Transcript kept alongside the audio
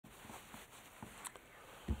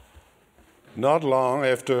Not long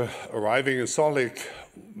after arriving in Salt Lake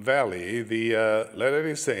Valley, the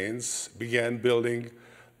Latter-day Saints began building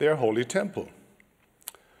their holy temple.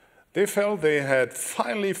 They felt they had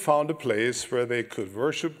finally found a place where they could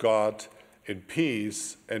worship God in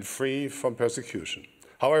peace and free from persecution.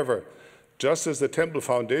 However, just as the temple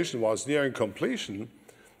foundation was nearing completion,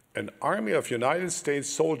 an army of United States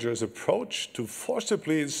soldiers approached to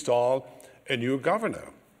forcibly install a new governor.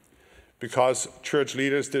 Because church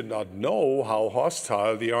leaders did not know how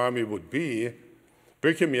hostile the army would be,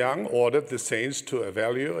 Brigham Young ordered the saints to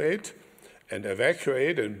evaluate and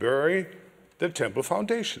evacuate and bury the temple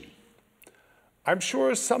foundation. I'm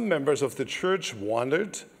sure some members of the church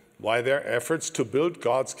wondered why their efforts to build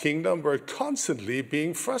God's kingdom were constantly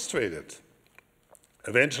being frustrated.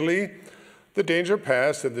 Eventually, the danger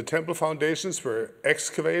passed and the temple foundations were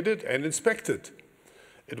excavated and inspected.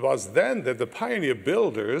 It was then that the pioneer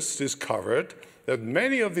builders discovered that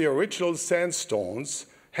many of the original sandstones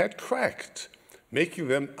had cracked, making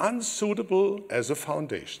them unsuitable as a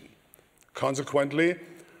foundation. Consequently,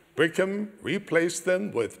 Brigham replaced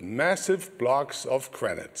them with massive blocks of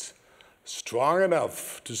granite, strong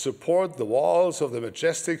enough to support the walls of the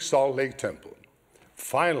majestic Salt Lake Temple.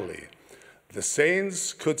 Finally, the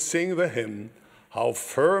saints could sing the hymn, "How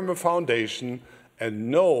Firm a Foundation," and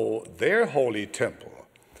know their holy temple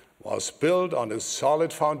was built on a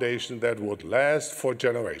solid foundation that would last for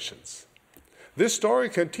generations. This story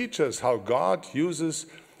can teach us how God uses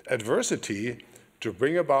adversity to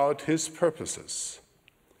bring about his purposes.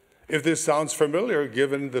 If this sounds familiar,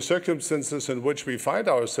 given the circumstances in which we find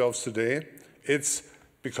ourselves today, it's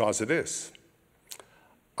because it is.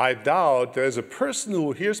 I doubt there's a person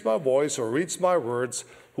who hears my voice or reads my words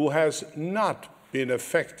who has not been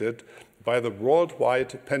affected by the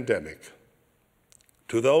worldwide pandemic.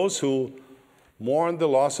 To those who mourn the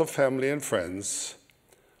loss of family and friends,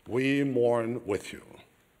 we mourn with you.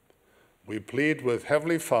 We plead with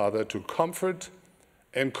Heavenly Father to comfort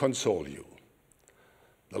and console you.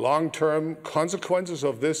 The long-term consequences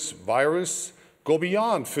of this virus go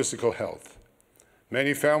beyond physical health.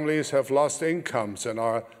 Many families have lost incomes and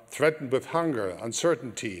are threatened with hunger,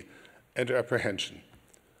 uncertainty, and apprehension.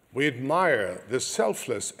 We admire the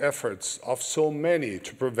selfless efforts of so many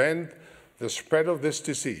to prevent the spread of this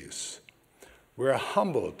disease. We are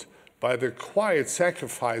humbled by the quiet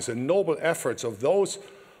sacrifice and noble efforts of those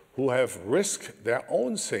who have risked their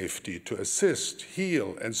own safety to assist,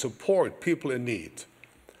 heal, and support people in need.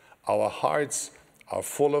 Our hearts are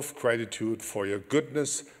full of gratitude for your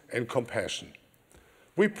goodness and compassion.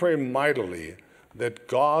 We pray mightily that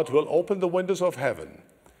God will open the windows of heaven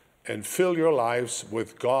and fill your lives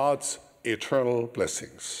with God's eternal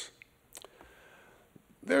blessings.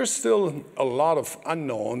 There's still a lot of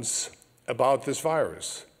unknowns about this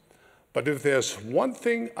virus, but if there's one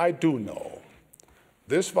thing I do know,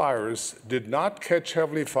 this virus did not catch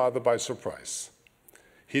Heavenly Father by surprise.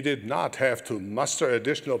 He did not have to muster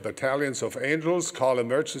additional battalions of angels, call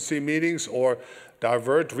emergency meetings, or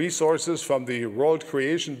divert resources from the World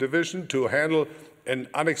Creation Division to handle an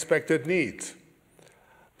unexpected need.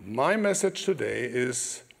 My message today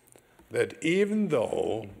is that even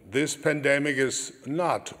though this pandemic is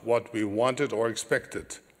not what we wanted or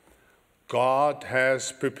expected, God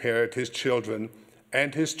has prepared his children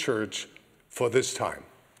and his church for this time.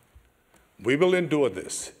 We will endure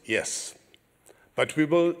this, yes, but we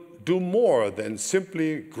will do more than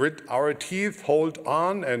simply grit our teeth, hold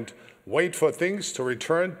on, and wait for things to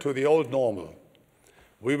return to the old normal.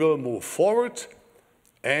 We will move forward,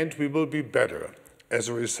 and we will be better as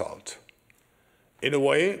a result. In a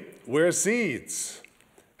way, we're seeds,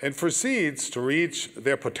 and for seeds to reach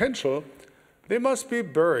their potential, they must be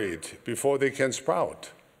buried before they can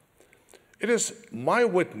sprout. It is my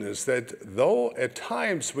witness that though at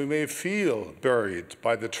times we may feel buried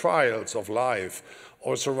by the trials of life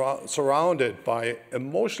or surrounded by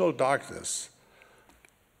emotional darkness,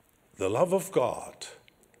 the love of God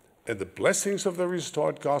and the blessings of the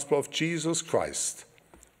restored gospel of Jesus Christ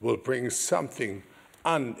will bring something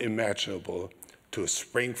unimaginable to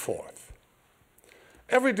spring forth.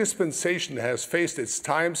 Every dispensation has faced its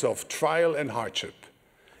times of trial and hardship.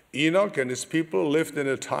 Enoch and his people lived in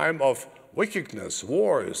a time of wickedness,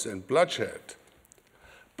 wars, and bloodshed.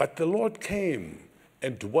 But the Lord came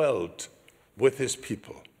and dwelt with his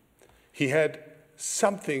people. He had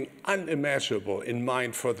something unimaginable in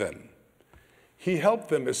mind for them. He helped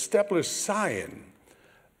them establish Zion,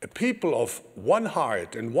 a people of one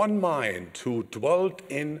heart and one mind who dwelt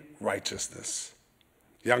in righteousness.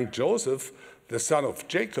 Young Joseph, the son of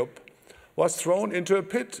Jacob, was thrown into a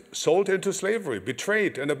pit, sold into slavery,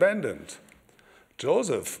 betrayed and abandoned.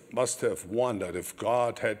 Joseph must have wondered if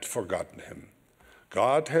God had forgotten him.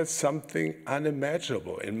 God had something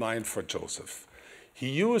unimaginable in mind for Joseph. He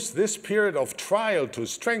used this period of trial to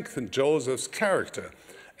strengthen Joseph's character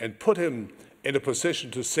and put him in a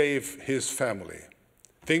position to save his family.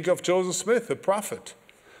 Think of Joseph Smith, the prophet,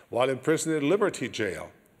 while imprisoned in Liberty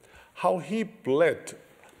Jail, how he bled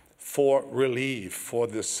for relief for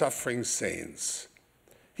the suffering saints.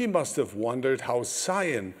 He must have wondered how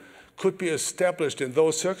Zion could be established in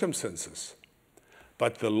those circumstances.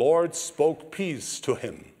 But the Lord spoke peace to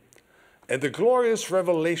him, and the glorious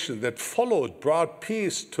revelation that followed brought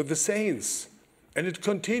peace to the saints, and it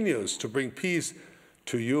continues to bring peace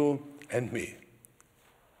to you and me.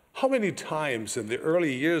 How many times in the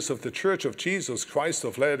early years of the Church of Jesus Christ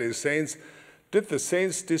of Latter-day Saints did the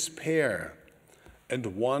saints despair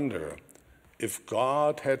and wonder if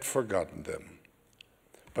God had forgotten them?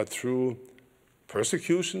 But through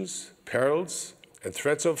persecutions, perils, and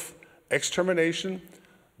threats of extermination,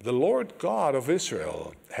 the Lord God of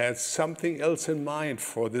Israel had something else in mind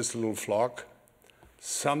for this little flock,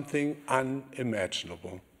 something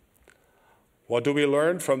unimaginable. What do we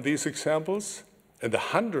learn from these examples and the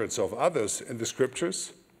hundreds of others in the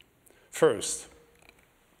scriptures? First,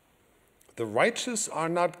 the righteous are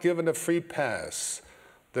not given a free pass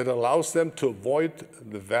that allows them to avoid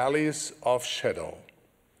the valleys of shadow.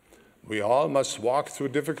 We all must walk through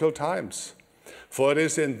difficult times, for it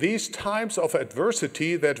is in these times of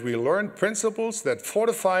adversity that we learn principles that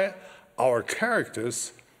fortify our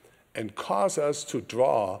characters and cause us to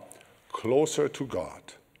draw closer to God.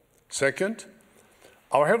 Second,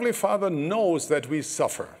 our Heavenly Father knows that we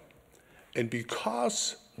suffer, and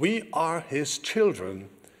because we are His children,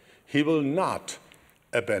 He will not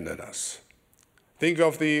abandon us. Think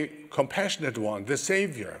of the compassionate one, the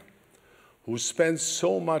Savior, who spends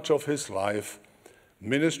so much of his life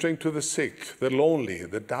ministering to the sick, the lonely,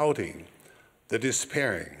 the doubting, the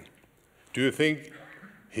despairing. Do you think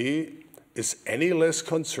he is any less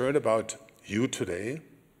concerned about you today?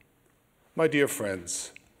 My dear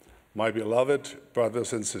friends, my beloved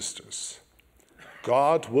brothers and sisters,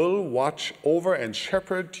 God will watch over and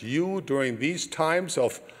shepherd you during these times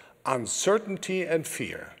of uncertainty and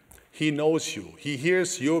fear. He knows you. He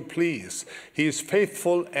hears your pleas. He is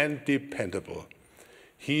faithful and dependable.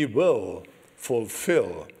 He will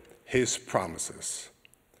fulfill His promises.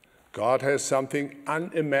 God has something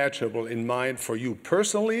unimaginable in mind for you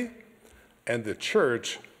personally and the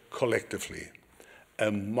church collectively. A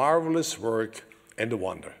marvelous work and a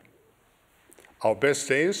wonder. Our best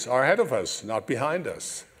days are ahead of us, not behind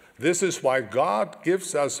us. This is why God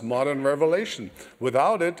gives us modern revelation.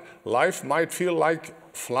 Without it, life might feel like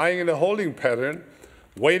flying in a holding pattern,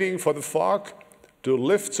 waiting for the fog to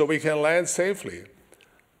lift so we can land safely.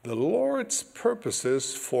 The Lord's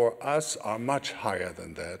purposes for us are much higher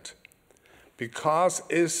than that. Because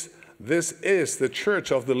this is the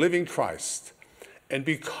church of the living Christ, and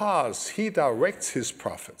because He directs His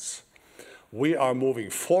prophets, we are moving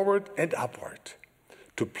forward and upward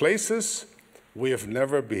to places we have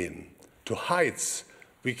never been, to heights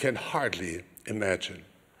we can hardly imagine.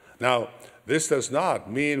 Now, this does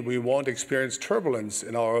not mean we won't experience turbulence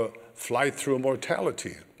in our flight through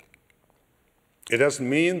mortality. It doesn't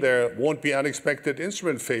mean there won't be unexpected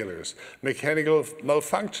instrument failures, mechanical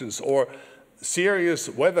malfunctions, or serious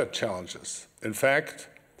weather challenges. In fact,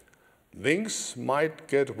 things might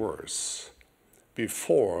get worse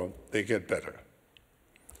before they get better.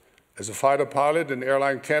 As a fighter pilot and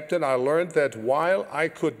airline captain, I learned that while I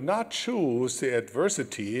could not choose the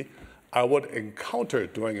adversity I would encounter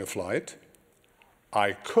during a flight,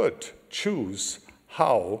 I could choose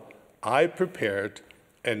how I prepared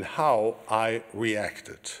and how I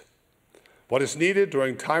reacted. What is needed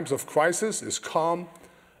during times of crisis is calm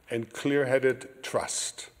and clear-headed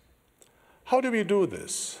trust. How do we do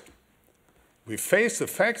this? We face the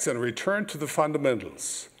facts and return to the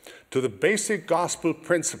fundamentals, to the basic gospel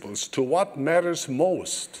principles, to what matters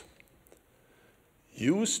most.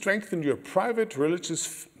 You strengthen your private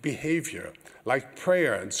religious behavior, like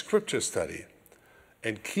prayer and scripture study,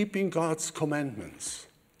 and keeping God's commandments.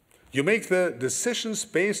 You make the decisions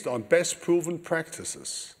based on best proven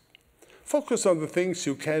practices. Focus on the things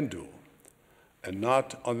you can do and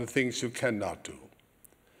not on the things you cannot do.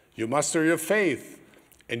 You muster your faith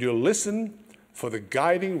and you listen for the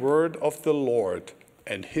guiding word of the Lord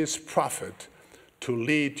and His prophet to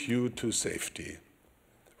lead you to safety.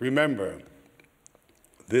 Remember,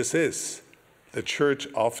 this is the Church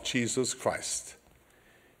of Jesus Christ.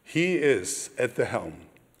 He is at the helm.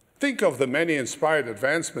 Think of the many inspired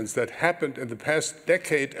advancements that happened in the past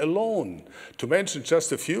decade alone, to mention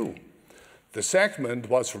just a few. The sacrament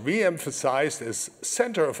was re-emphasized as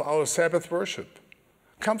center of our Sabbath worship.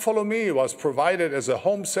 Come Follow Me was provided as a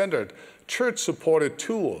home-centered, church-supported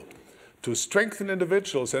tool to strengthen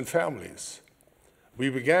individuals and families. We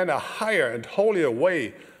began a higher and holier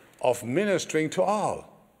way of ministering to all.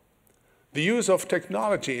 The use of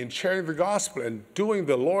technology in sharing the gospel and doing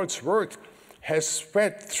the Lord's work has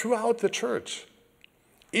spread throughout the church.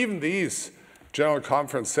 Even these General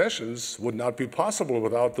Conference sessions would not be possible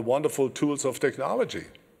without the wonderful tools of technology.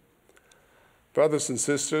 Brothers and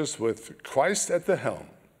sisters, with Christ at the helm,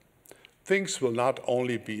 things will not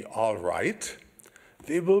only be all right,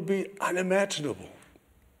 they will be unimaginable.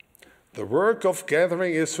 The work of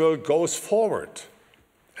gathering Israel goes forward.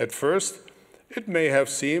 At first, it may have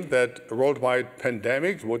seemed that a worldwide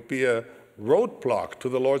pandemic would be a roadblock to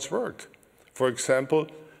the Lord's work. For example,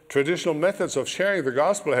 traditional methods of sharing the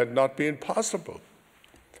gospel had not been possible.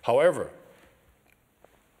 However,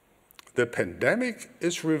 the pandemic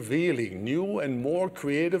is revealing new and more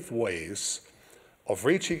creative ways of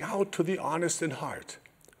reaching out to the honest in heart.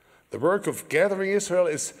 The work of gathering Israel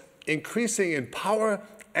is increasing in power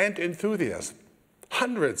and enthusiasm.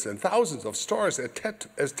 Hundreds and thousands of stories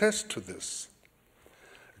attest to this.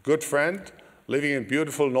 A good friend living in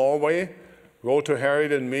beautiful Norway wrote to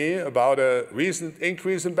Harriet and me about a recent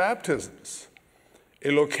increase in baptisms.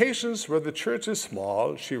 In locations where the church is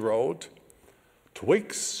small, she wrote,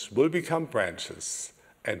 twigs will become branches,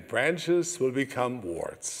 and branches will become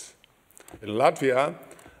wards. In Latvia,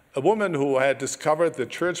 a woman who had discovered the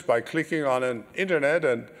church by clicking on an internet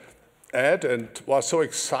ad and was so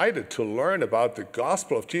excited to learn about the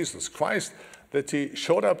gospel of Jesus Christ that she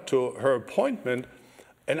showed up to her appointment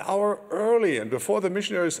an hour early, and before the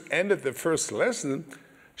missionaries ended the first lesson,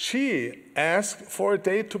 she asked for a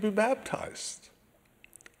date to be baptized.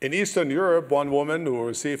 In Eastern Europe, one woman who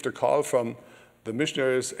received a call from the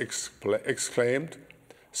missionaries exclaimed,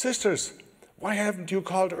 "Sisters, why haven't you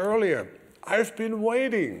called earlier? I've been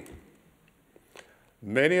waiting."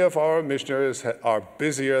 Many of our missionaries are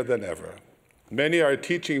busier than ever. Many are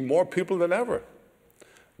teaching more people than ever.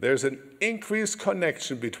 There's an increased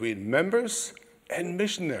connection between members and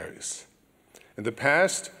missionaries. In the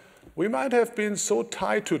past, we might have been so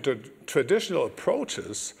tied to traditional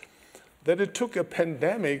approaches that it took a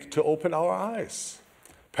pandemic to open our eyes.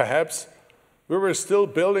 Perhaps we were still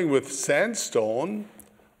building with sandstone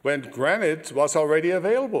when granite was already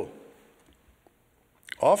available.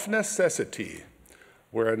 Of necessity,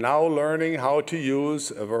 we're now learning how to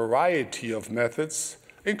use a variety of methods,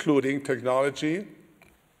 including technology,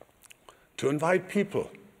 to invite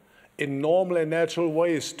people in normal and natural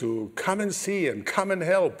ways to come and see and come and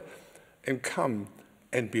help and come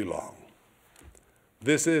and belong.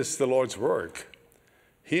 This is the Lord's work.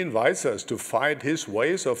 He invites us to find his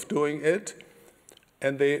ways of doing it,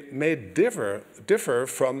 and they may differ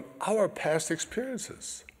from our past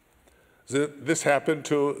experiences. This happened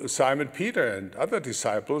to Simon Peter and other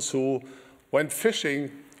disciples who went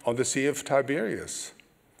fishing on the Sea of Tiberias.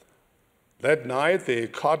 That night they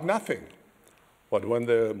caught nothing, but when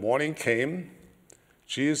the morning came,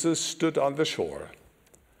 Jesus stood on the shore,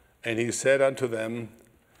 and he said unto them,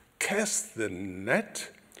 "Cast the net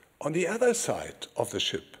on the other side of the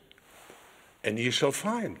ship, and ye shall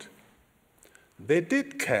find." They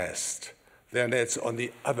did cast their nets on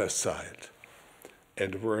the other side,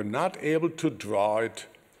 and were not able to draw it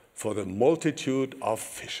for the multitude of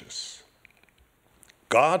fishes.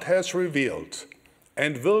 God has revealed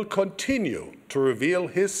and will continue to reveal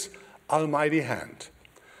his almighty hand.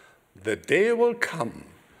 The day will come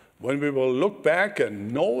when we will look back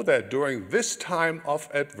and know that during this time of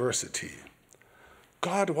adversity,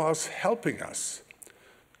 God was helping us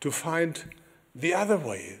to find the other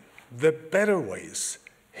way, the better ways,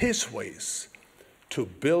 his ways, to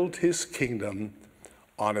build his kingdom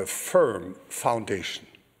on a firm foundation.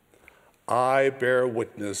 I bear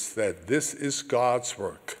witness that this is God's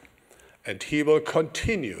work, and he will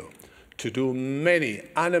continue to do many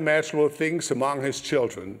unimaginable things among his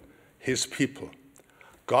children, his people.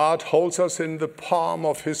 God holds us in the palm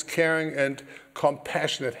of his caring and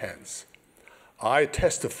compassionate hands. I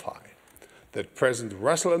testify that President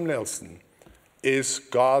Russell M. Nelson is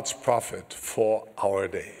God's prophet for our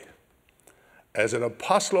day. As an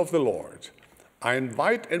apostle of the Lord, I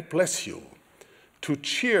invite and bless you to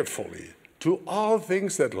cheerfully do all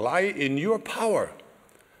things that lie in your power,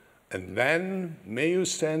 and then may you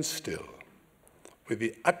stand still with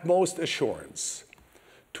the utmost assurance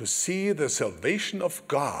to see the salvation of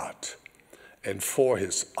God and for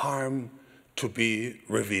his arm to be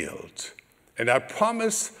revealed. And I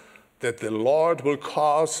promise that the Lord will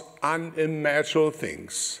cause unimaginable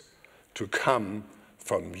things to come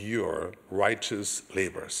from your righteous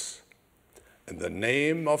labors. In the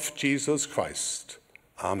name of Jesus Christ,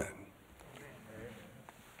 amen.